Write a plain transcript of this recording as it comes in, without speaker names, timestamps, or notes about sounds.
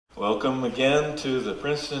Welcome again to the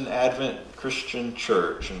Princeton Advent Christian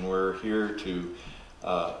Church, and we're here to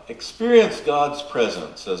experience God's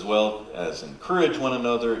presence as well as encourage one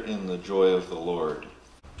another in the joy of the Lord.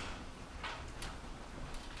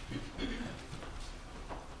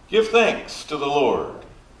 Give thanks to the Lord.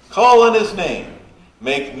 Call on his name.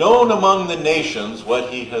 Make known among the nations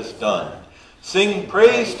what he has done. Sing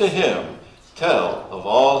praise to him. Tell of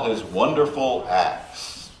all his wonderful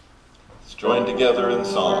acts. Let's join together in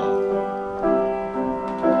song.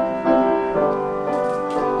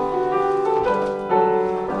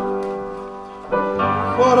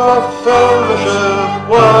 What a fellowship,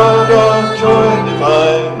 what a joy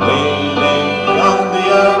divine, leaning on the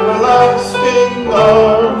everlasting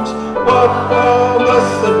arms. What a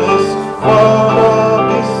blessedness, what a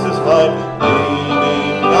peace is mine,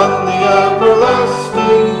 leaning on the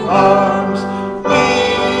everlasting arms.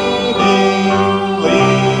 Leaning,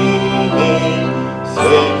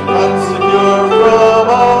 safe and secure from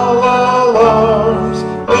all alarms.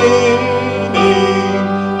 Leaning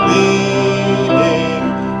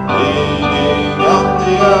on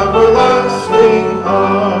the everlasting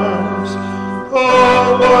arms.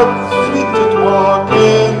 Oh, what sweet to walk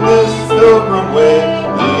in this pilgrim way,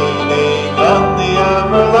 leaning on the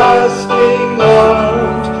everlasting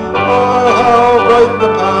arms. Oh, how bright the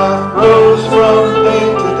path grows from day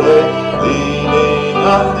to day, leaning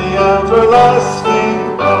on the everlasting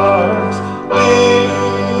arms. Leaning,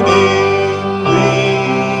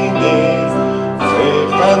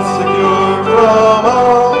 safe and secure from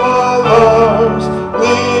all alarms.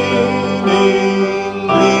 Leaning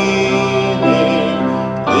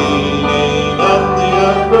on the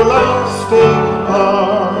everlasting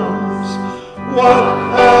arms. What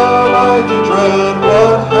have I to dread?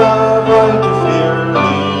 What have I to fear?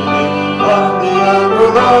 Leaning on the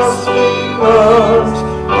everlasting arms.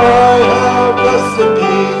 I have blessed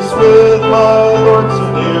peace with my Lord so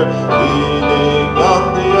near. Leaning on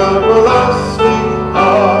the everlasting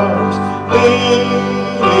arms. Leaning,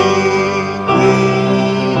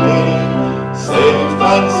 safe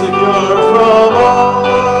and secure from all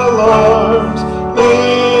alarms.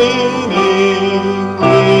 Leaning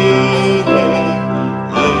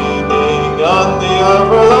on the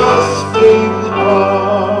everlasting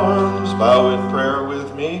arms. Bow in prayer with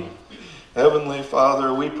me. Heavenly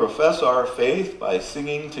Father, we profess our faith by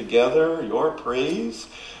singing together your praise.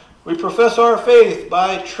 We profess our faith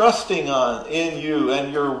by trusting in you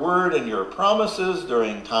and your word and your promises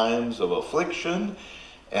during times of affliction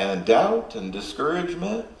and doubt and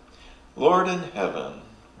discouragement. Lord in heaven,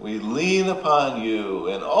 we lean upon you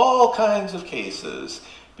in all kinds of cases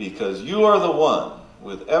because you are the one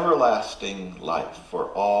with everlasting life for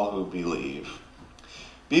all who believe.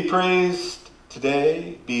 Be praised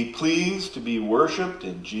today. Be pleased to be worshiped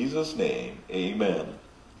in Jesus' name. Amen.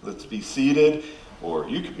 Let's be seated, or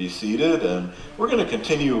you could be seated, and we're going to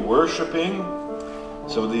continue worshiping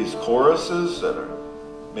some of these choruses that are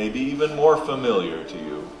maybe even more familiar to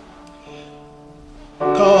you.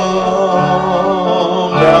 Come,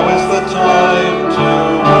 now is the time to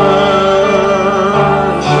worship.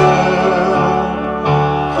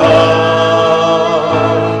 Come,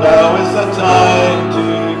 now is the time to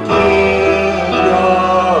give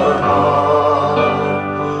your heart.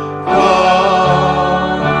 Come,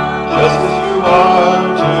 just as you are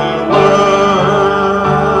to worship.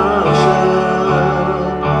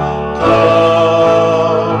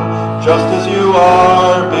 Come, just as you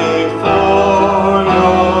are before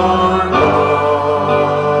your God.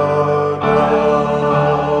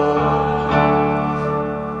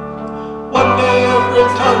 One day every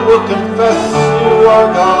tongue will confess you are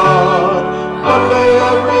God. One day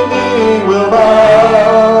every knee will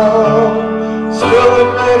bow. Still the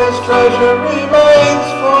greatest treasure remains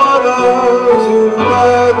for those who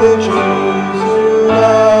gladly choose you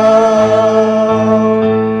now.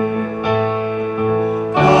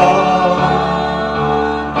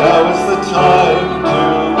 Now is the time to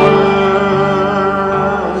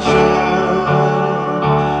worship.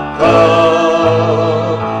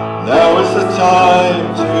 Come, now is the time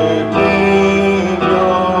to give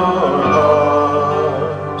your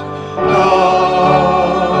heart. Come,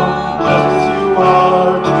 just as you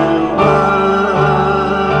are to worship.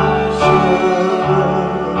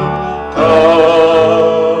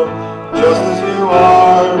 Come, just as you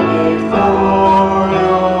are before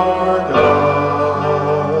your God.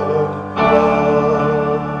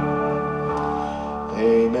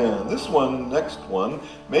 Amen. This next one,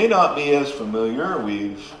 may not be as familiar.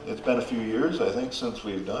 It's been a few years, I think, since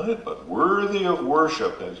we've done it, but Worthy of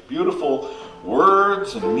Worship has beautiful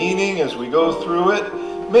words and meaning as we go through it.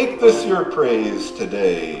 Make this your praise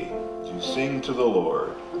today as you sing to the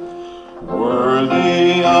Lord.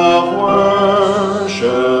 Worthy of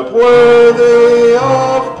worship, worthy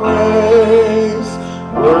of praise,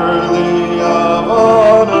 worthy of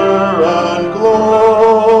honor and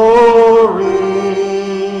glory,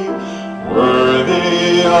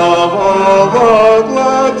 worthy of all the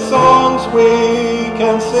glad songs we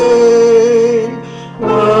can sing,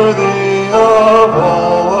 worthy of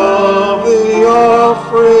all of the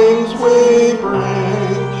offerings we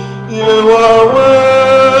bring. You are worthy,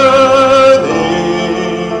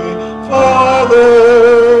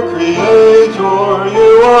 Father, Creator,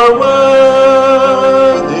 you are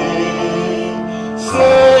worthy,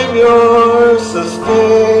 Savior,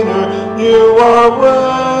 Sustainer, you are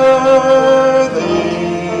worthy,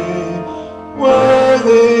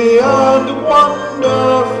 worthy and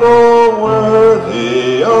wonderful,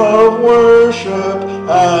 worthy of worship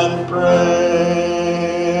and praise,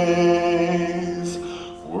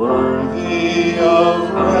 worthy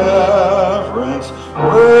of reverence,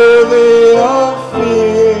 worthy of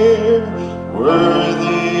fear,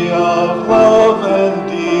 worthy of love and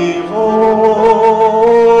devotion,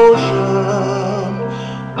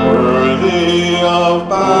 worthy of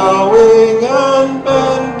bowing and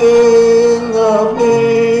bending of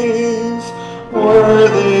knees,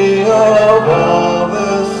 worthy of all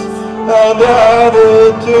this and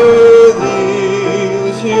added to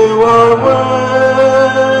these. You are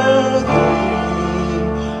worthy,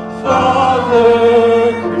 Father,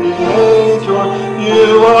 Creator, you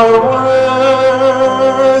are worthy,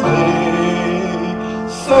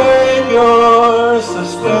 Savior,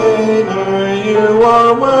 Sustainer, you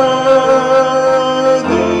are worthy,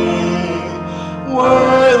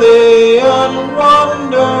 worthy and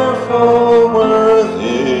wonderful,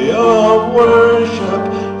 worthy of worship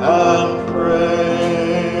and praise.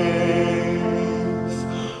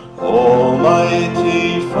 Almighty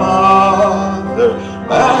Father,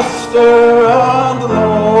 Master and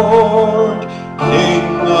Lord, King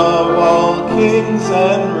of all kings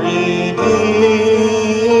and Redeemer,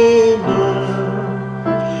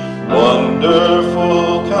 wonderful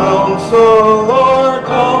Counselor,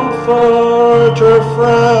 Comforter,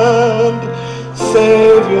 Friend,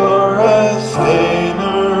 Savior,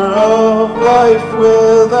 Sustainer of life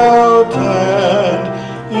without end,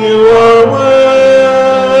 you are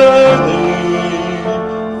worthy,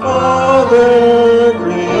 Father,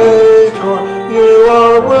 Creator, you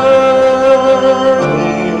are worthy,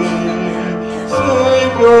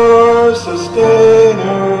 Savior,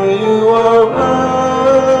 Sustainer, you are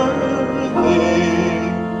worthy,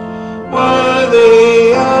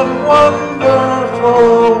 worthy and wonderful,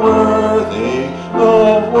 worthy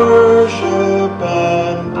of worship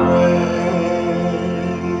and praise.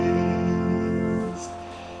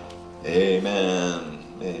 Amen.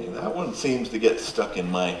 Hey, that one seems to get stuck in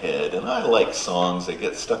my head, and I like songs that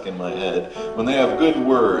get stuck in my head when they have good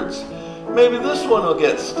words. Maybe this one will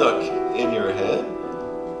get stuck in your head.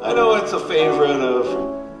 I know it's a favorite of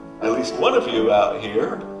at least one of you out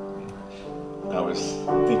here. I was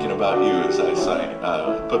thinking about you as I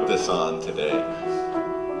put this on today.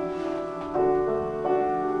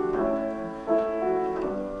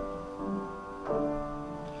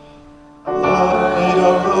 Light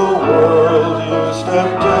of the world, you step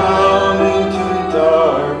down into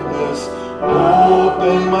darkness.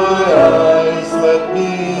 Open my eyes, let me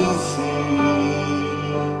see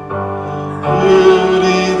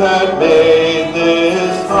beauty that made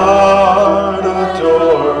this heart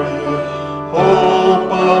adore you.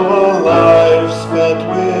 Hope of a life spent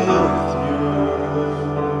with you.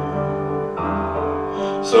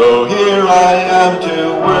 So here I am to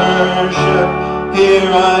worship,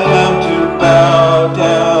 here I am to bow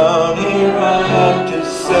down, here I am to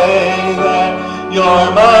say that you're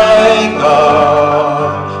my God.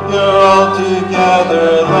 You're altogether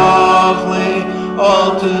lovely,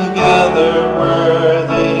 altogether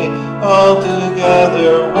worthy,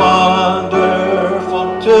 altogether wonderful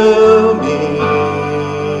to me.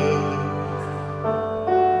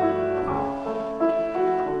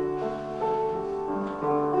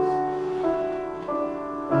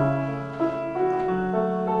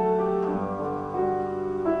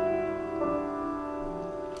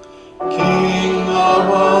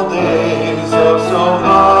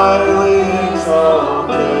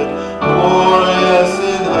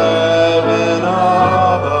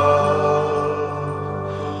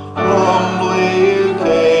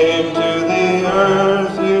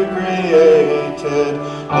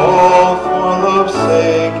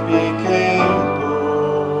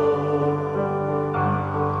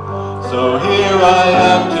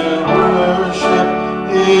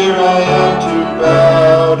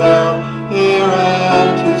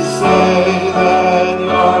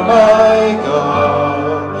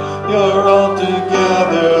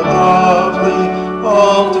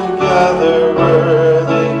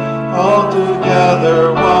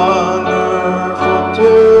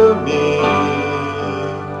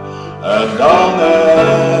 And I'll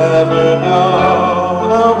never know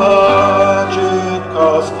how much it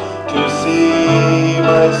cost to see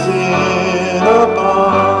my sin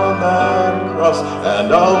upon that cross.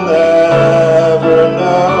 And I'll never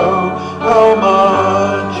know how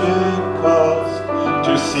much it cost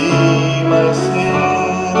to see my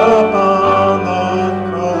sin upon that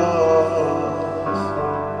cross.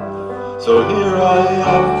 So here I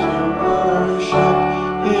am to worship,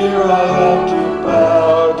 here I am to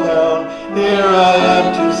bow down, here I am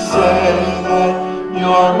to say that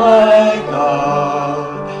you're my God.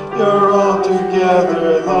 You're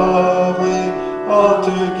altogether lovely,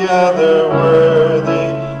 altogether worthy,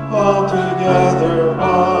 altogether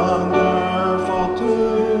wonderful to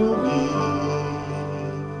me.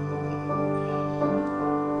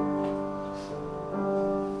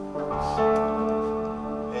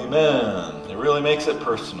 Amen. It really makes it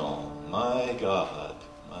personal. My God,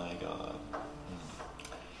 my God.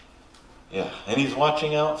 Yeah, and he's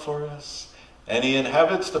watching out for us, and he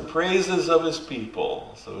inhabits the praises of his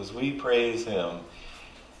people. So as we praise him,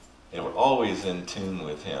 and we're always in tune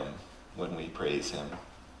with him when we praise him.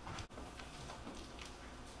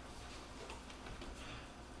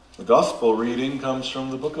 The gospel reading comes from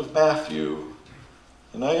the book of Matthew,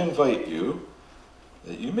 and I invite you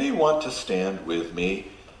that you may want to stand with me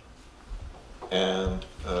and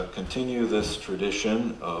continue this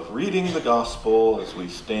tradition of reading the gospel as we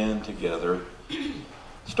stand together,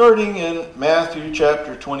 starting in Matthew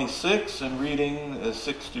chapter 26 and reading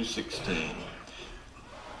 6 through 16.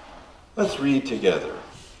 Let's read together.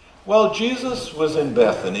 While Jesus was in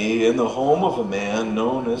Bethany, in the home of a man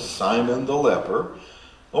known as Simon the leper,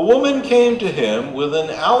 a woman came to him with an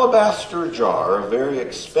alabaster jar of very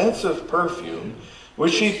expensive perfume,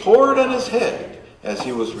 which she poured on his head as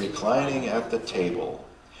he was reclining at the table.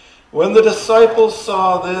 When the disciples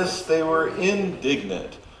saw this, they were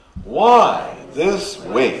indignant. "Why this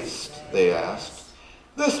waste?" they asked.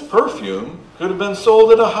 "This perfume could have been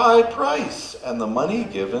sold at a high price and the money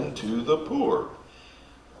given to the poor."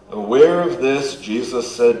 Aware of this,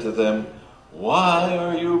 Jesus said to them, "Why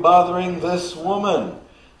are you bothering this woman?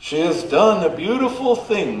 She has done a beautiful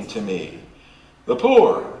thing to me. The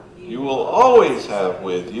poor you will always have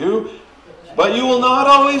with you, but you will not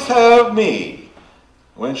always have me.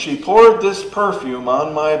 When she poured this perfume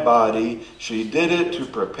on my body, she did it to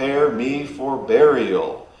prepare me for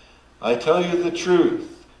burial. I tell you the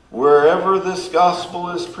truth, wherever this gospel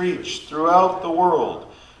is preached throughout the world,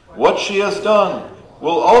 what she has done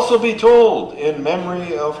will also be told in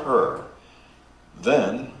memory of her."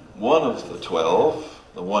 Then one of the 12,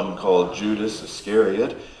 the one called Judas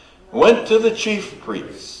Iscariot, went to the chief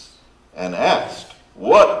priests and asked,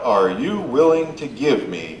 "What are you willing to give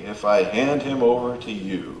me if I hand him over to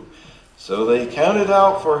you?" So they counted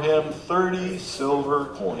out for him 30 silver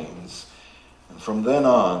coins. And from then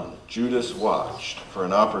on, Judas watched for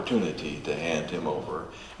an opportunity to hand him over.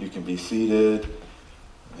 You can be seated.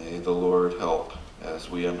 May the Lord help as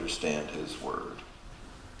we understand his word.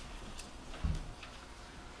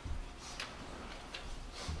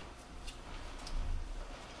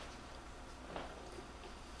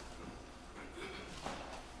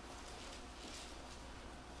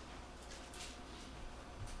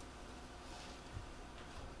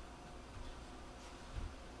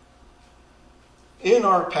 In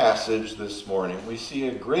our passage this morning, we see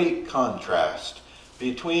a great contrast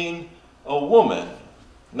between a woman,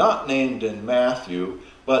 not named in Matthew,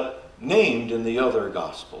 but named in the other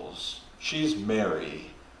Gospels. She's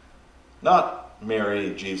Mary. Not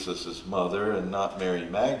Mary, Jesus' mother, and not Mary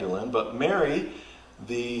Magdalene, but Mary,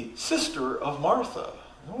 the sister of Martha.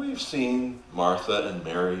 We've seen Martha and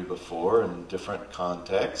Mary before in different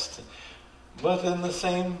contexts, but in the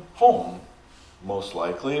same home, most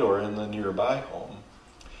likely, or in the nearby home.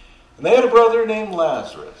 And they had a brother named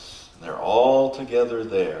Lazarus. And they're all together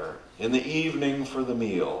there in the evening for the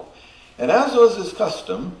meal. And as was his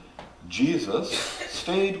custom, Jesus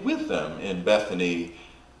stayed with them in Bethany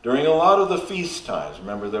during a lot of the feast times.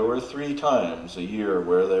 Remember, there were 3 times a year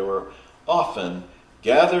where they were often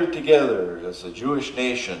gathered together as a Jewish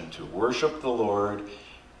nation to worship the Lord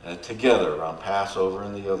together on Passover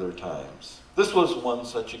and the other times. This was one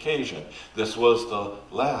such occasion. This was the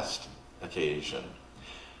last occasion.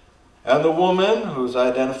 And the woman, who's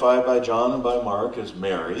identified by John and by Mark as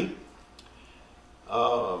Mary,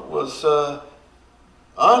 was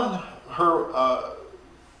on her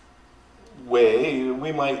way,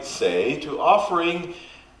 we might say, to offering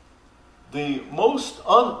the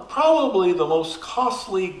probably the most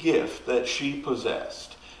costly gift that she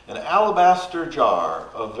possessed, an alabaster jar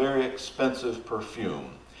of very expensive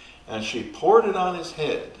perfume. And she poured it on his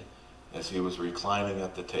head as he was reclining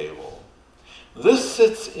at the table. This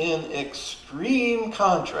sits in extreme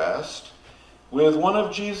contrast with one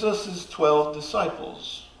of Jesus' 12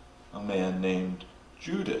 disciples, a man named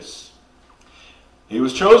Judas. He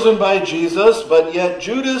was chosen by Jesus, but yet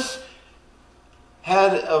Judas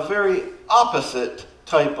had a very opposite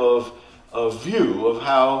type of view of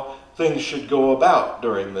how things should go about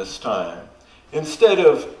during this time. Instead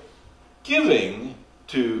of giving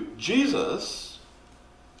to Jesus,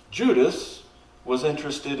 Judas was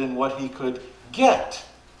interested in what he could get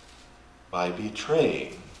by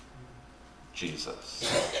betraying Jesus.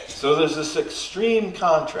 So there's this extreme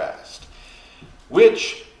contrast,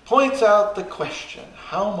 which points out the question,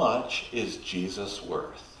 how much is Jesus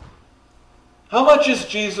worth? How much is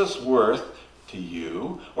Jesus worth to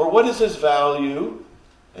you? Or what is his value?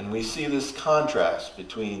 And we see this contrast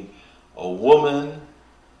between a woman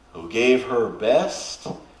who gave her best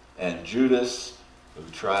and Judas who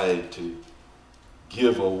tried to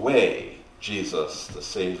give away Jesus, the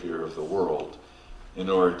Savior of the world, in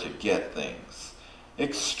order to get things.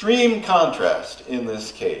 Extreme contrast in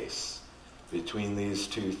this case between these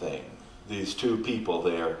two things, these two people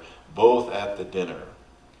there, both at the dinner.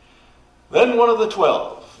 Then one of the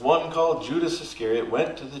 12, one called Judas Iscariot,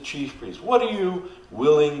 went to the chief priest. What are you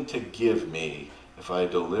willing to give me if I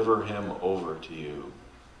deliver him over to you?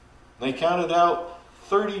 They counted out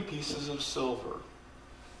 30 pieces of silver.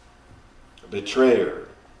 Betrayer,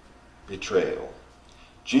 betrayal.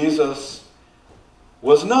 Jesus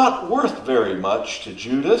was not worth very much to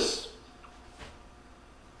Judas.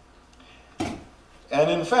 And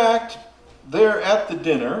in fact, there at the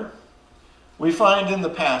dinner, we find in the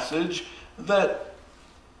passage that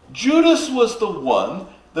Judas was the one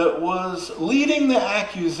that was leading the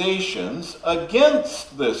accusations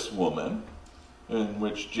against this woman, in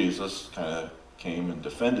which Jesus kind of came and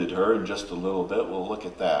defended her in just a little bit. We'll look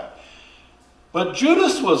at that. But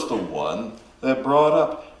Judas was the one that brought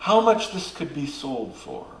up how much this could be sold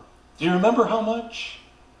for. Do you remember how much?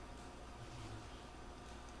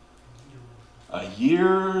 A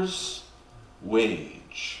year's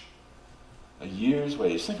wage. A year's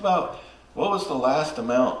wage. Think about what was the last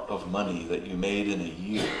amount of money that you made in a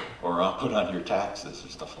year, or put on your taxes or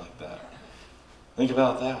stuff like that. Think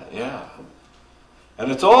about that, yeah. And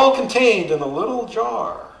it's all contained in a little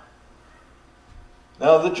jar.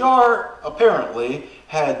 Now the jar apparently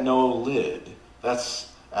had no lid.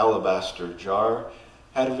 That's alabaster jar.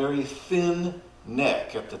 Had a very thin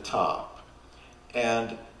neck at the top.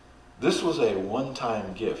 And this was a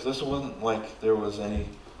one-time gift. This wasn't like there was any,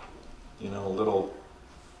 little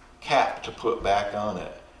cap to put back on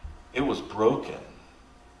it. It was broken.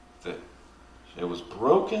 It was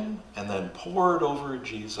broken and then poured over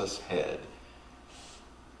Jesus' head.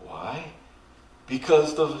 Why?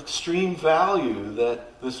 Because the extreme value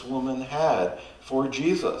that this woman had for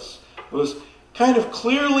Jesus was kind of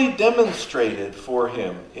clearly demonstrated for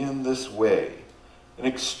him in this way. An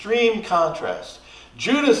extreme contrast.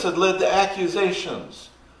 Judas had led the accusations.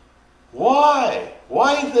 Why?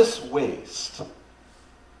 Why this waste?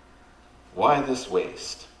 Why this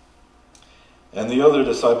waste? And the other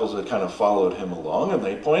disciples had kind of followed him along, and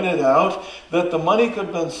they pointed out that the money could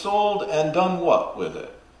have been sold and done what with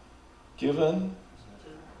it? Given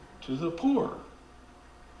to the poor.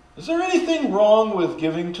 Is there anything wrong with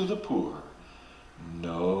giving to the poor?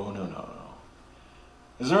 No.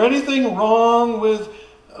 Is there anything wrong with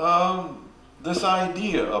this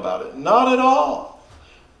idea about it? Not at all.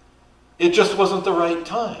 It just wasn't the right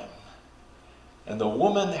time. And the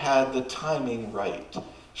woman had the timing right.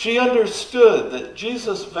 She understood that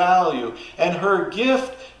Jesus' value and her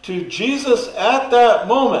gift to Jesus at that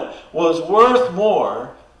moment was worth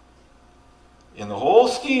more in the whole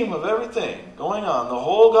scheme of everything going on, the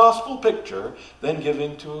whole gospel picture, than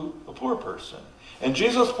giving to a poor person. And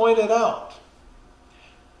Jesus pointed out,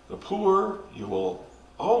 the poor you will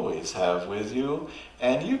always have with you,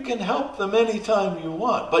 and you can help them anytime you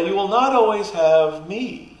want, but you will not always have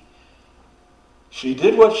me. She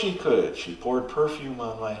did what she could. She poured perfume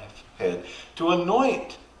on my head to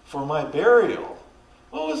anoint for my burial.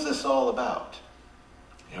 What was this all about?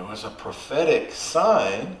 It was a prophetic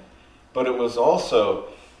sign, but it was also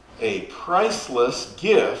a priceless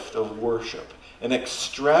gift of worship, an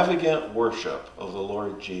extravagant worship of the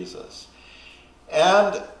Lord Jesus.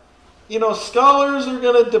 And, scholars are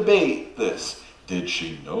going to debate this. Did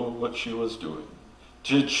she know what she was doing?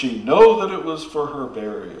 Did she know that it was for her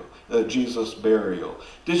burial, Jesus' burial?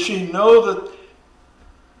 Did she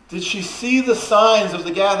see the signs of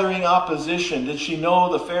the gathering opposition? Did she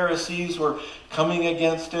know the Pharisees were coming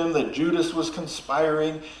against him, that Judas was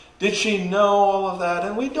conspiring Did she know all of that?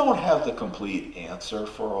 And we don't have the complete answer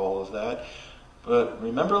for all of that. But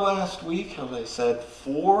remember last week how I said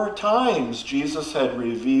 4 times Jesus had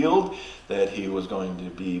revealed that he was going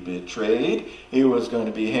to be betrayed, he was going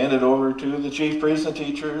to be handed over to the chief priests and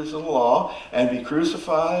teachers of the law and be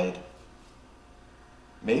crucified.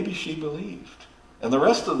 Maybe she believed, and the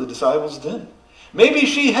rest of the disciples didn't. Maybe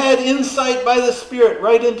she had insight by the Spirit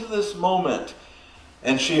right into this moment,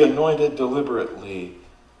 and she anointed deliberately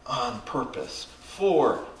on purpose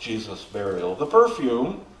for Jesus' burial. The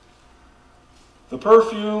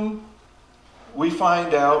perfume we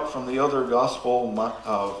find out from the other gospel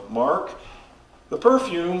of Mark, the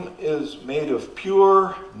perfume is made of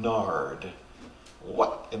pure nard.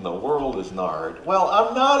 What in the world is nard? Well,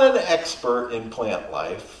 I'm not an expert in plant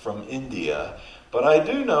life from India, but I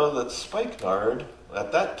do know that spikenard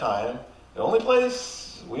at that time, the only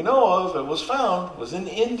place we know of it was found was in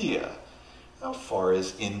India. How far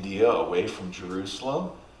is India away from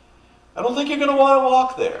Jerusalem? I don't think you're going to want to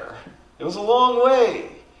walk there. It was a long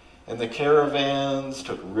way. And the caravans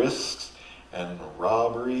took risks, and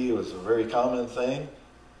robbery was a very common thing.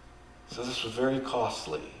 So this was very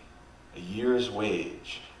costly. A year's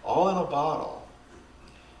wage, all in a bottle.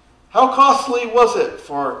 How costly was it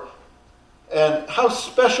and how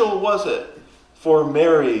special was it for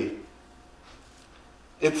Mary?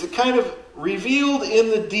 It's kind of revealed in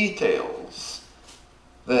the details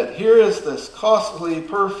that here is this costly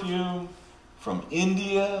perfume from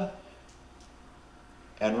India.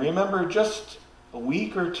 And remember, just a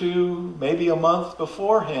week or two, maybe a month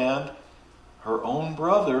beforehand, her own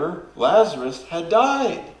brother, Lazarus, had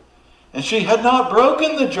died. And she had not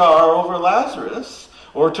broken the jar over Lazarus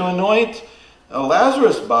or to anoint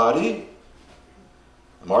Lazarus' body.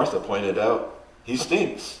 Martha pointed out, he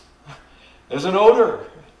stinks. There's an odor.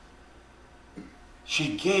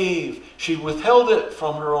 She withheld it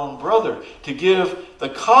from her own brother to give the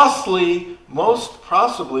costly,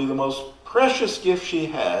 possibly the most precious gift she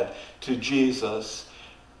had to Jesus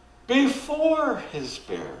before his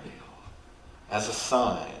burial as a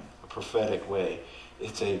sign, a prophetic way.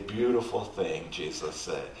 It's a beautiful thing, Jesus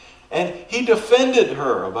said. And he defended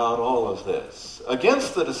her about all of this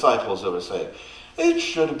against the disciples that were saying, it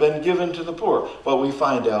should have been given to the poor. But we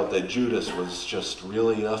find out that Judas was just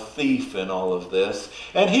really a thief in all of this.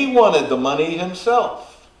 And he wanted the money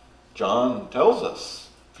himself. John tells us,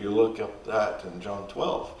 if you look up that in John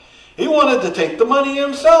 12. He wanted to take the money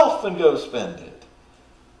himself and go spend it.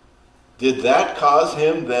 Did that cause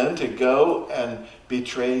him then to go and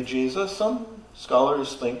betray Jesus? Some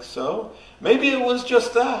scholars think so. Maybe it was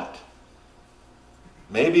just that.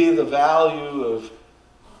 Maybe the value of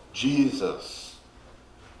Jesus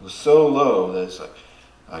was so low that it's like,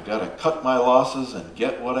 I got to cut my losses and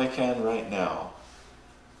get what I can right now.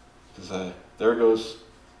 Because there goes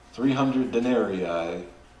 300 denarii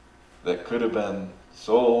that could have been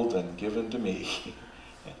sold and given to me.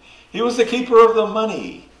 He was the keeper of the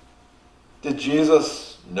money. Did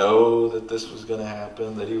Jesus know that this was going to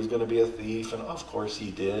happen, that he was going to be a thief? And of course he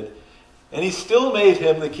did. And he still made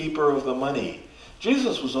him the keeper of the money.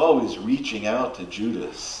 Jesus was always reaching out to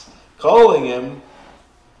Judas, calling him,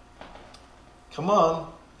 come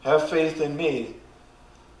on, have faith in me.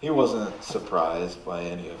 He wasn't surprised by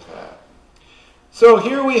any of that. So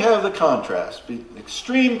here we have the contrast,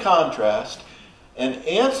 extreme contrast, and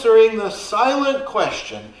answering the silent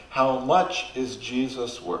question, how much is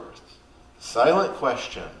Jesus worth? Silent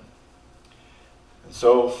question. And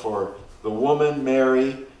so for the woman,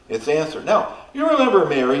 Mary, it's answered. Now, you remember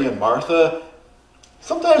Mary and Martha.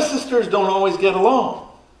 Sometimes sisters don't always get along.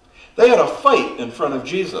 They had a fight in front of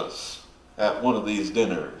Jesus at one of these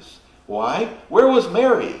dinners. Why? Where was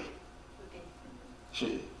Mary?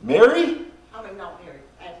 Mary? Not Mary,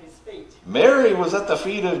 at his feet. Mary was at the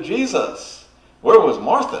feet of Jesus. Where was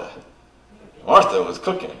Martha? Martha was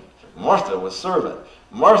cooking. Martha was serving.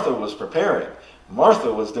 Martha was preparing.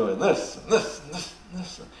 Martha was doing this and this and this and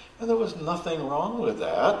this. And there was nothing wrong with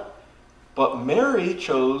that. But Mary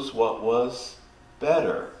chose what was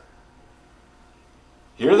better.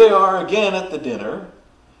 Here they are again at the dinner.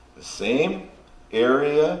 The same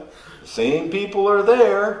area. The same people are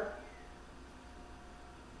there.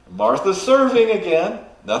 Martha's serving again.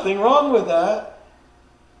 Nothing wrong with that.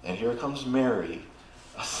 And here comes Mary,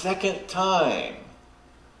 a second time,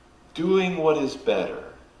 doing what is better.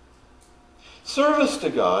 Service to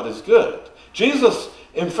God is good. Jesus,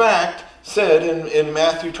 in fact, said in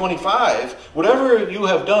Matthew 25, whatever you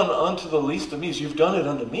have done unto the least of these, you've done it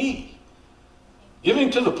unto me. Giving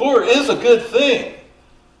to the poor is a good thing.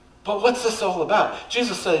 But what's this all about?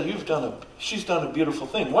 Jesus said, she's done a beautiful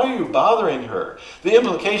thing. Why are you bothering her? The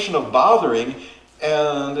implication of bothering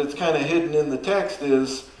and it's kind of hidden in the text,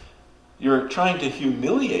 is you're trying to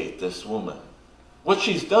humiliate this woman. What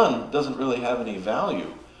she's done doesn't really have any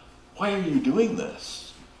value. Why are you doing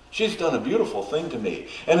this? She's done a beautiful thing to me.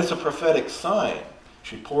 And it's a prophetic sign.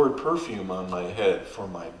 She poured perfume on my head for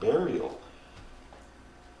my burial.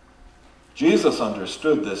 Jesus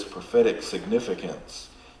understood this prophetic significance.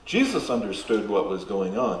 Jesus understood what was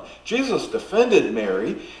going on. Jesus defended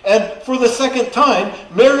Mary, and for the second time,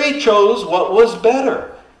 Mary chose what was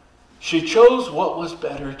better. She chose what was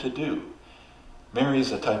better to do.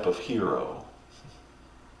 Mary's a type of hero.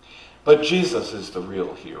 But Jesus is the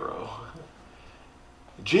real hero.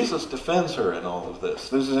 Jesus defends her in all of this.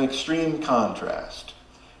 There's an extreme contrast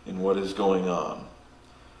in what is going on.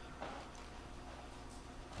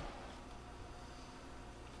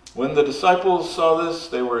 When the disciples saw this,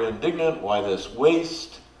 they were indignant. Why this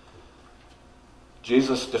waste?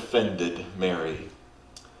 Jesus defended Mary.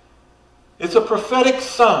 It's a prophetic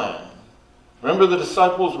sign. Remember, the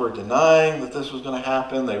disciples were denying that this was going to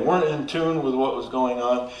happen. They weren't in tune with what was going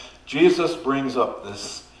on. Jesus brings up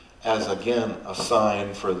this as, again, a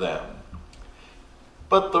sign for them.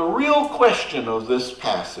 But the real question of this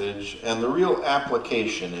passage and the real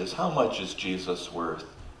application is, how much is Jesus worth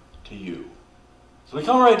to you? So we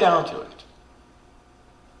come right down to it.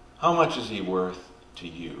 How much is he worth to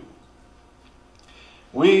you?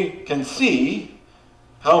 We can see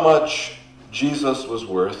how much Jesus was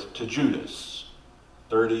worth to Judas.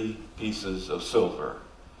 30 pieces of silver.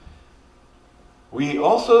 We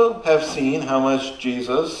also have seen how much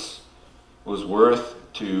Jesus was worth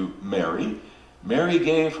to Mary. Mary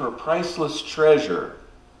gave her priceless treasure,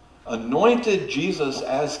 anointed Jesus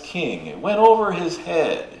as king. It went over his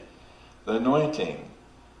head. The anointing.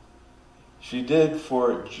 She did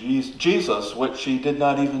for Jesus what she did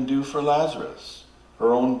not even do for Lazarus,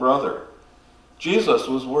 her own brother. Jesus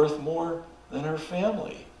was worth more than her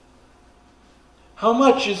family. How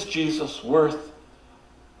much is Jesus worth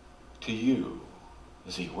to you?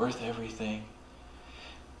 Is he worth everything?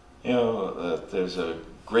 You know, there's a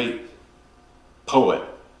great poet.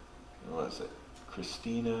 What is it?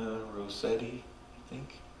 Christina Rossetti, I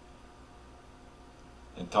think.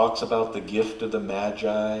 And talks about the gift of the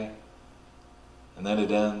Magi. And then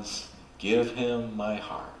it ends, give him my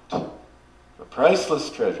heart. A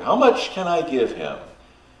priceless treasure. How much can I give him?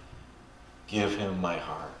 Give him my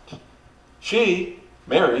heart. She,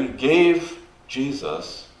 Mary, gave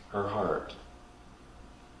Jesus her heart.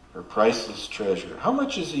 Her priceless treasure. How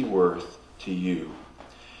much is he worth to you?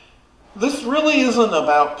 This really isn't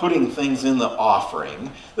about putting things in the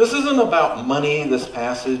offering. This isn't about money, this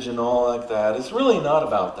passage and all like that. It's really not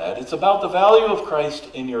about that. It's about the value of Christ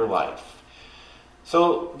in your life.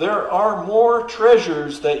 So there are more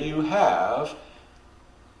treasures that you have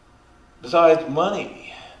besides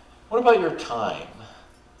money. What about your time?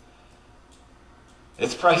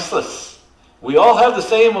 It's priceless. We all have the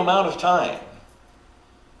same amount of time.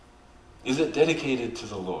 Is it dedicated to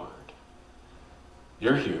the Lord?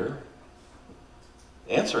 You're here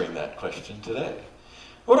answering that question today.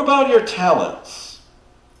 What about your talents?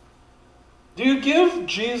 Do you give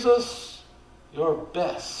Jesus your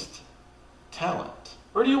best talent?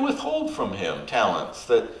 Or do you withhold from him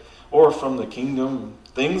talents or from the kingdom,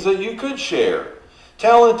 things that you could share?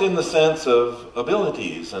 Talent in the sense of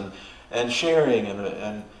abilities and sharing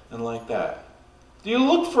and like that. Do you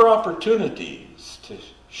look for opportunities to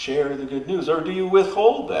share the good news, or do you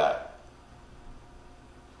withhold that?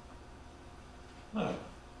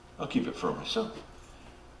 I'll keep it for myself.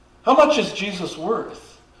 How much is Jesus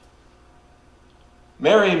worth?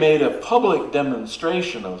 Mary made a public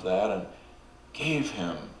demonstration of that and gave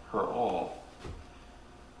him her all.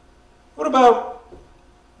 What about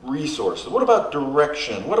resources? What about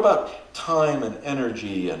direction? What about time and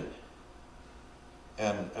energy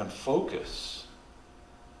and focus?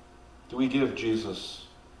 Do we give Jesus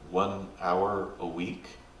 1 hour a week?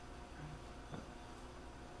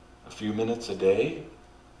 A few minutes a day?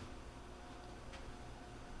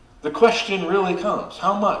 The question really comes,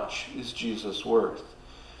 how much is Jesus worth?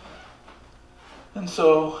 And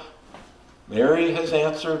so, Mary has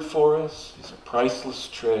answered for us. He's a priceless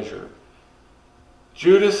treasure.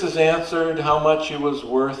 Judas has answered how much he was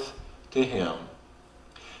worth to him.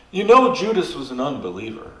 You know, Judas was an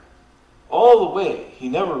unbeliever. All the way, he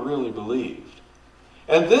never really believed.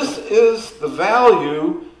 And this is the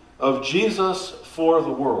value of Jesus for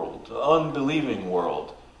the world, the unbelieving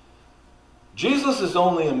world. Jesus is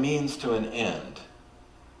only a means to an end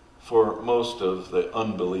for most of the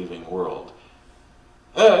unbelieving world.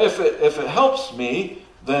 If it helps me,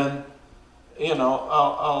 then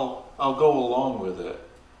I'll go along with it.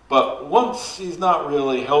 But once he's not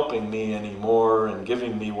really helping me anymore and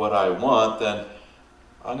giving me what I want, then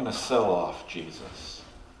I'm going to sell off Jesus.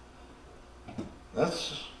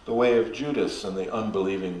 That's the way of Judas in the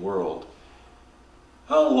unbelieving world.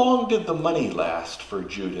 How long did the money last for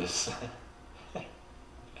Judas?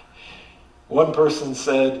 One person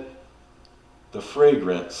said the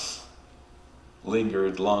fragrance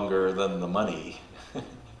lingered longer than the money.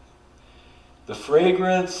 The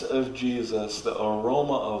fragrance of Jesus, the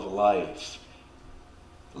aroma of life,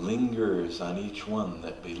 lingers on each one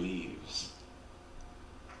that believes.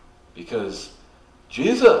 Because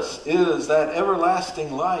Jesus is that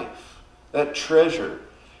everlasting life, that treasure.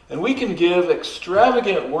 And we can give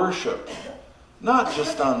extravagant worship, not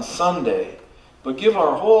just on Sunday, but give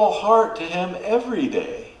our whole heart to him every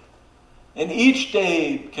day. And each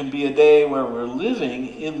day can be a day where we're living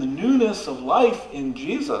in the newness of life in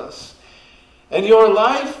Jesus. And your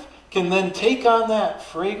life can then take on that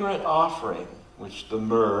fragrant offering, which the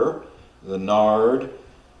myrrh, the nard,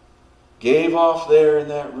 gave off there in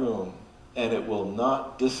that room, and it will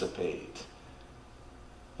not dissipate.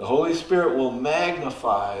 The Holy Spirit will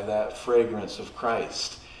magnify that fragrance of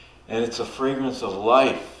Christ, and it's a fragrance of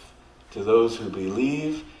life to those who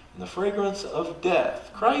believe, and the fragrance of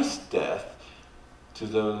death, Christ's death, to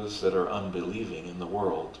those that are unbelieving in the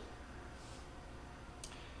world.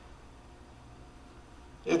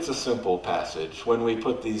 It's a simple passage when we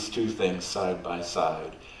put these two things side by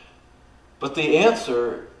side. But the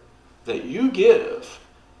answer that you give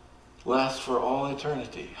lasts for all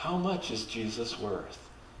eternity. How much is Jesus worth?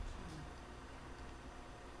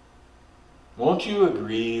 Won't you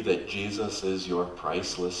agree that Jesus is your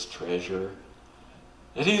priceless treasure?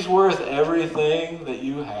 That he's worth everything that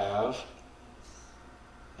you have,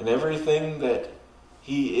 and everything that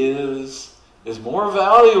he is more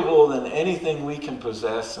valuable than anything we can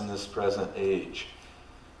possess in this present age.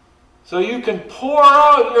 So you can pour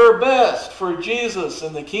out your best for Jesus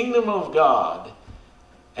in the kingdom of God,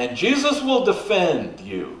 and Jesus will defend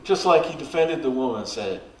you, just like he defended the woman and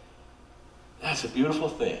said, that's a beautiful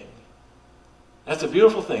thing. That's a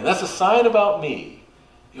beautiful thing. That's a sign about me.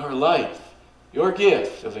 Your life, your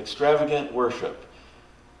gift of extravagant worship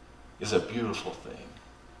is a beautiful thing.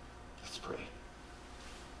 Let's pray.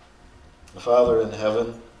 Father in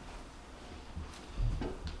heaven,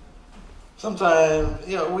 sometimes,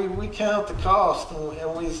 we count the cost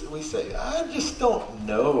and we say, I just don't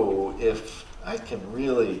know if I can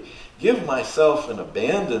really give myself and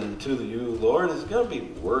abandon to you, Lord. It's going to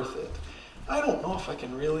be worth it. I don't know if I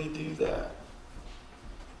can really do that.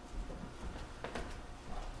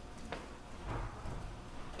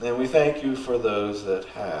 And we thank you for those that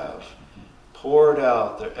have poured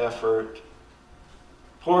out their effort,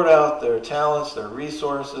 poured out their talents, their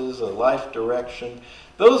resources, a life direction.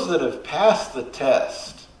 Those that have passed the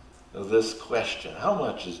test of this question, how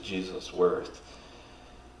much is Jesus worth?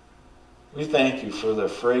 We thank you for their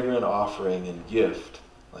fragrant offering and gift,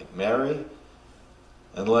 like Mary,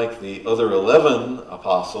 and like the other 11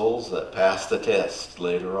 apostles that passed the test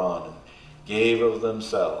later on and gave of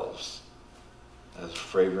themselves as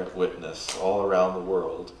fragrant witness all around the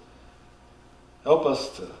world. Help us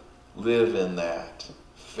to live in that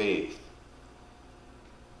faith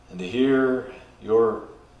and to hear your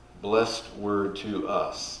blessed word to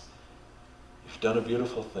us. You've done a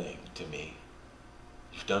beautiful thing to me.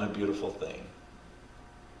 You've done a beautiful thing.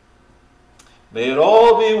 May it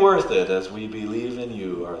all be worth it as we believe in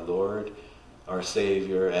you, our Lord, our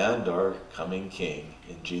Savior, and our coming King.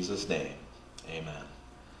 In Jesus' name, amen.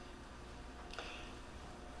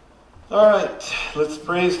 All right, let's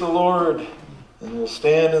praise the Lord, and we'll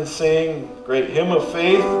stand and sing great hymn of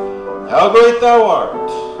faith, How Great Thou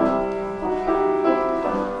Art.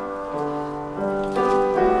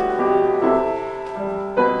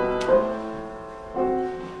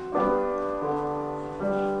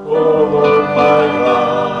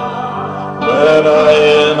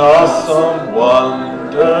 Awesome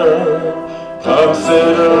wonder,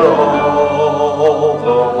 consider all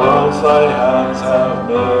the worlds thy hands have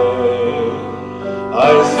made.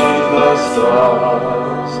 I see the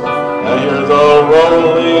stars, I hear the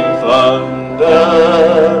rolling thunder,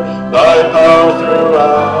 thy power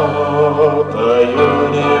throughout the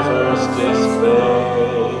universe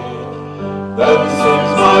displayed. Then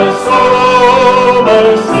sings my soul, my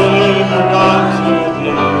Savior, unto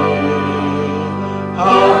thee.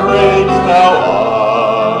 How great thou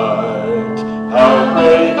art, how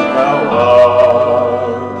great thou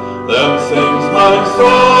art. Then sings my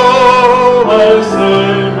soul, my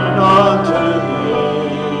Savior, unto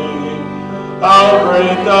thee. How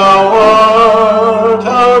great thou art,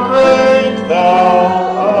 how great thou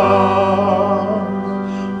art.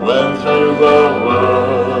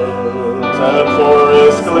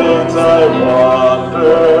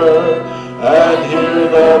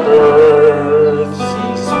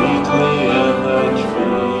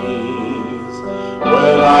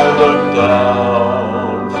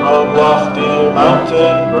 down from lofty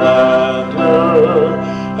mountain grandeur,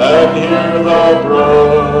 and hear the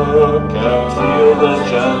brook and feel the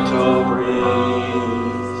gentle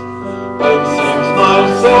breeze. Then sings my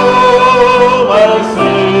soul, my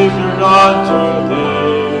Savior God, to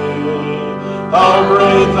thee. How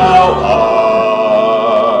great thou art,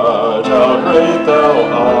 how great thou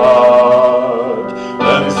art.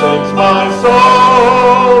 Then sings my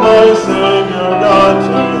soul, my Savior God,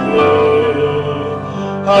 to thee.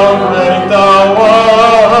 How great thou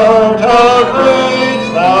art, how great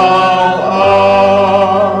thou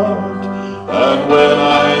art. And when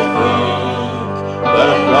I think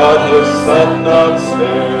that God his Son not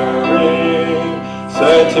sparing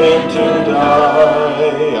sent him to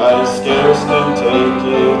die, I scarce can take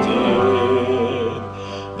it in,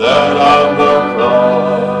 that on the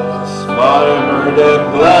cross my burden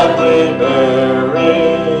gladly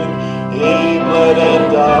bearing, he bled and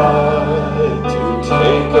died to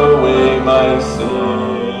take away my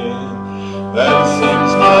sin. Then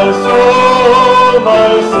sings my soul, my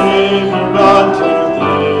Savior God, to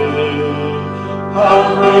thee. How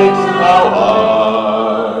great thou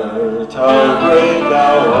art, how great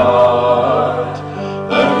thou art.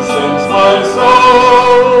 Then sings my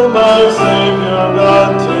soul, my Savior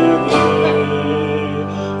God, to thee.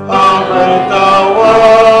 How great thou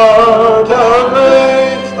art, how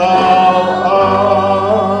great thou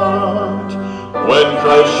art. When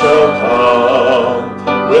Christ shall come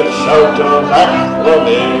with shout of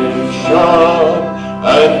acclamation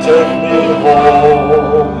and take me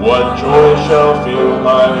home, what joy shall fill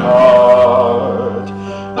my heart.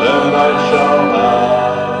 Then I shall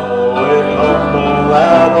bow in humble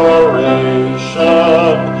adoration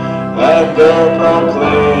and there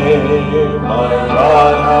proclaim, my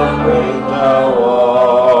God, how great thou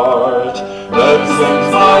art. Then sings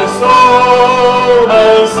my soul,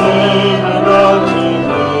 my Savior God, to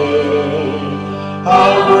thee.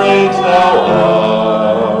 How great thou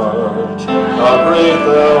art, how great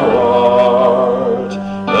thou art.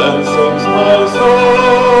 Then sings my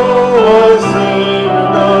soul, my Savior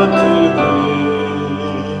God, to thee.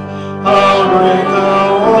 How great thou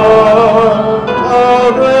art,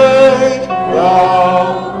 how great thou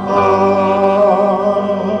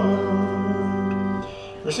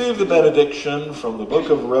art. Receive the benediction from the book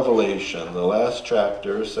of Revelation. The last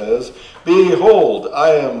chapter says, Behold,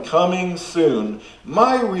 I am coming soon.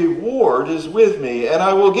 My reward is with me, and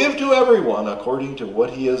I will give to everyone according to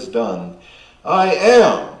what he has done. I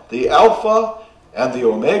am the Alpha and the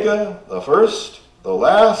Omega, the first, the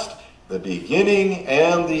last, the beginning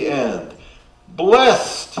and the end.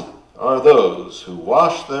 Blessed are those who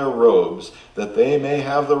wash their robes, that they may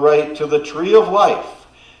have the right to the tree of life,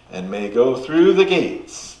 and may go through the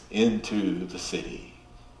gates into the city.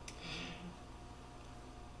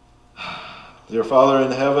 Dear Father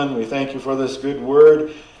in heaven, we thank you for this good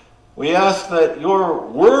word. We ask that your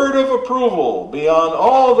word of approval be on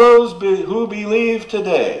all those who believe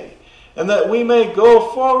today, and that we may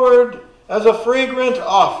go forward as a fragrant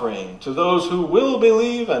offering to those who will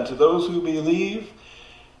believe and to those who believe,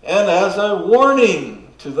 and as a warning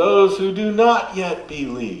to those who do not yet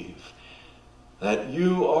believe, that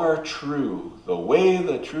you are true, the way,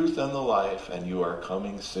 the truth, and the life, and you are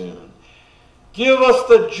coming soon. Give us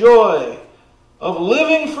the joy of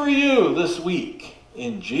living for you this week.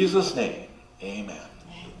 In Jesus' name, amen.